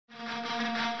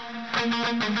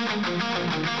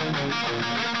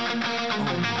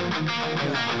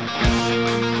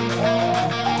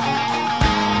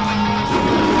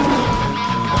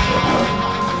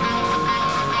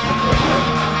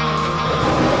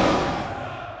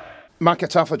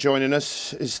Makatafa joining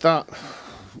us. Is that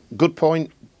a good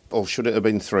point, or should it have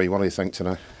been 3? What do you think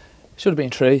today? Should have been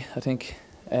 3, I think.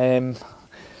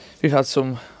 We've had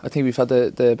I think we've had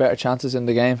the better chances in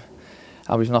the game,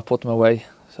 and we've not put them away.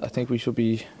 So I think we should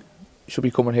be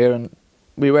coming here, and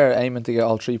we were aiming to get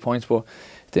all 3 points, but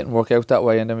it didn't work out that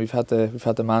way. And then we've had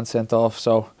the man sent off.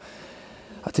 So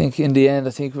I think in the end,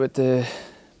 I think with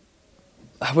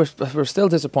we're still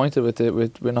disappointed with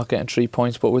we're not getting 3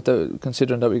 points, but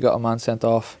considering that we got a man sent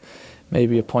off,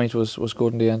 maybe a point was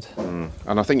good in the end.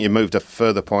 And I think you moved a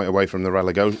further point away from the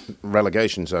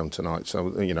relegation zone tonight,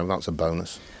 so you know that's a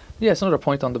bonus. Yeah, it's another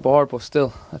point on the board, but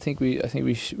still, I think we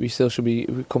still should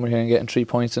be coming here and getting 3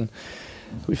 points, and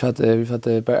we've had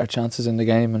the better chances in the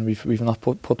game, and we've not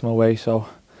put them away. So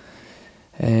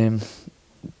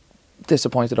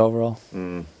disappointed overall.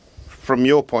 From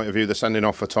your point of view, the sending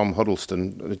off for Tom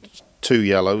Huddleston, 2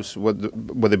 yellows, were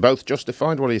they both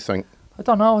justified? What do you think? I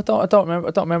don't know. I don't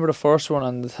remember the first one,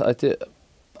 and I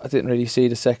didn't really see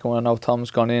the second one. I know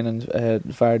Tom's gone in, and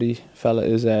Vardy fella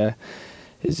is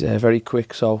very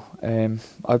quick. So I'm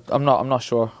not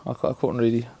sure. I couldn't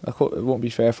really. It wouldn't be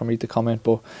fair for me to comment,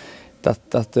 but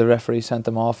that the referee sent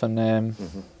them off, and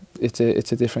it's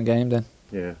a different game then.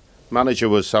 Yeah. Manager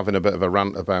was having a bit of a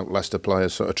rant about Leicester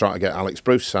players sort of trying to get Alex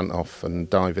Bruce sent off and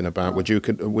diving about. Would you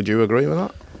agree with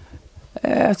that?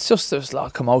 It's just there's a lot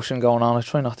of commotion going on. I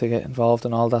try not to get involved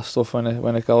in all that stuff when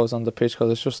it goes on the pitch,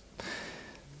 because it's just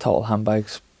total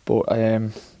handbags. But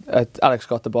Alex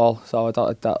got the ball, so I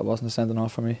thought that wasn't a sending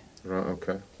off for me. Right,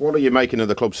 okay. What are you making of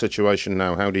the club's situation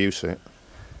now? How do you see it?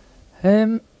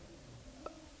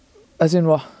 As in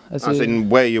what? As in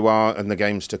where you are and the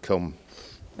games to come.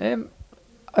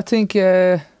 I think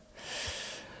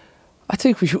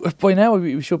we should, by now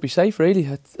we should be safe, really.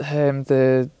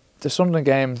 The Sunderland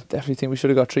game, definitely think we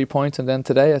should have got 3 points, and then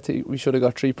today I think we should have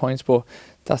got 3 points. But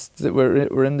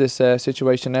we're in this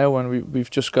situation now, and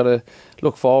we've just got to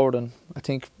look forward, and I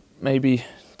think maybe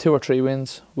 2 or 3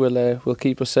 wins will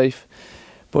keep us safe.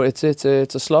 But it's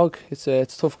a slog.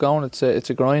 It's tough going. It's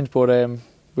a grind. But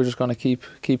we're just going to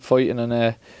keep fighting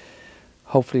and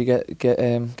hopefully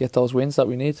get those wins that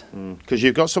we need. Because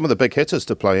you've got some of the big hitters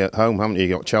to play at home, haven't you?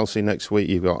 You've got Chelsea next week,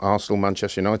 you've got Arsenal,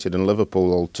 Manchester United and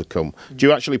Liverpool all to come. Do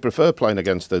you actually prefer playing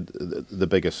against the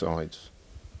bigger sides?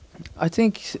 I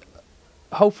think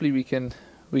hopefully we can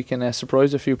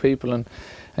surprise a few people and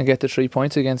get the 3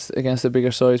 points against the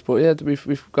bigger sides. But yeah,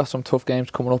 we've got some tough games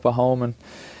coming up at home, and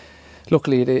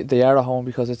luckily they are at home,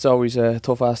 because it's always a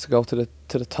tough ask to go to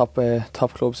the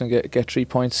top clubs and get 3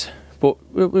 points. But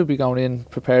we'll be going in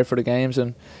prepared for the games,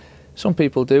 and some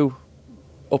people do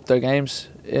up their games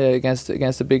against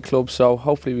the big clubs. So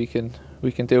hopefully we can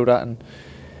do that and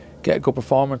get a good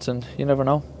performance, and you never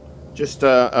know. Just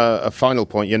a final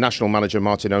point. Your national manager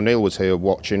Martin O'Neill was here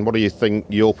watching. What do you think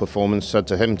your performance said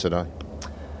to him today?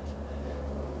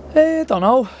 I don't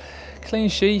know. Clean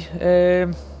sheet.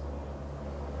 Don't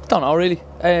know really.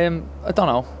 I don't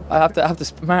know.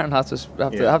 Martin have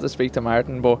to speak to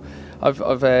Martin, but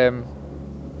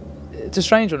it's a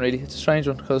strange one really. It's a strange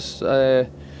one because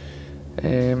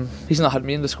he's not had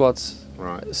me in the squads.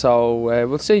 Right. So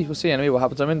we'll see anyway what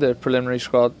happens. I'm in the preliminary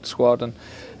squad, and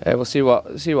we'll see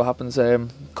what happens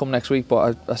come next week.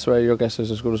 But I swear your guess is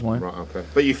as good as mine. Right. Okay.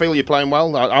 But you feel you're playing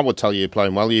well? I would tell you you're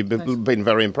playing well. You've been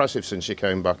very impressive since you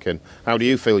came back in. How do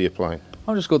you feel you're playing?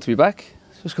 I'm just good to be back.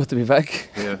 It's just good to be back.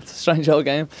 Yeah. It's a strange old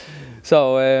game.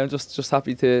 So I'm just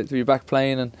happy to be back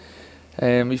playing,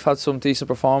 and we've had some decent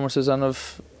performances, and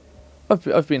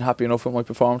I've been happy enough with my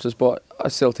performances, but I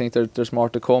still think there's more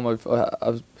to come.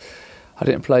 I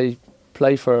didn't play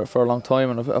for a long time,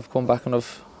 and I've come back and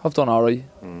I've done alright.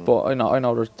 But I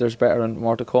know there's better and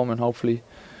more to come, and hopefully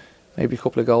maybe a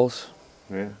couple of goals.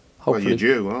 Yeah. Hopefully. Well,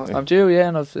 you're due, aren't you? I'm due, yeah,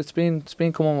 and it's been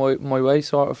coming my way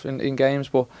sort of in games,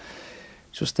 but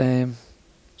just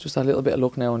a little bit of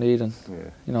luck now I need, and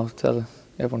tell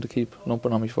everyone to keep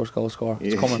lumping on me first goal scorer.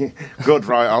 It's coming. Good,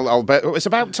 right. I'll bet it's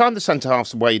about time the centre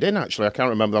halves weighed in. Actually, I can't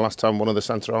remember the last time one of the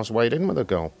centre halves weighed in with a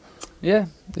goal. Yeah,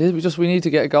 we need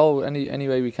to get a goal any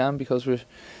way we can, because we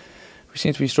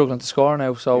seem to be struggling to score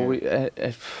now. So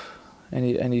if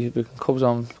any comes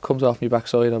off my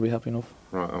backside, I'll be happy enough.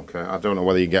 Right, okay. I don't know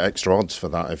whether you get extra odds for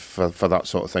that. For that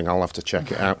sort of thing, I'll have to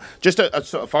check it out. Just a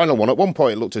sort of final one. At one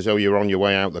point, it looked as though you were on your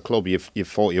way out of the club. You've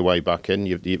fought your way back in.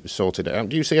 You've sorted it out.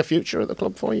 Do you see a future at the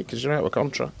club for you? Because you're out of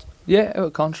contract. Yeah, out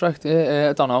of contract. Yeah,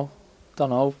 I don't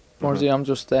know. Murray. I'm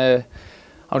just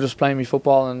playing my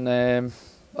football, and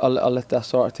I'll let that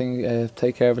sort of thing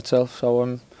take care of itself. So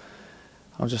I'm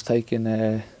just taking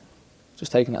it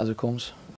as it comes.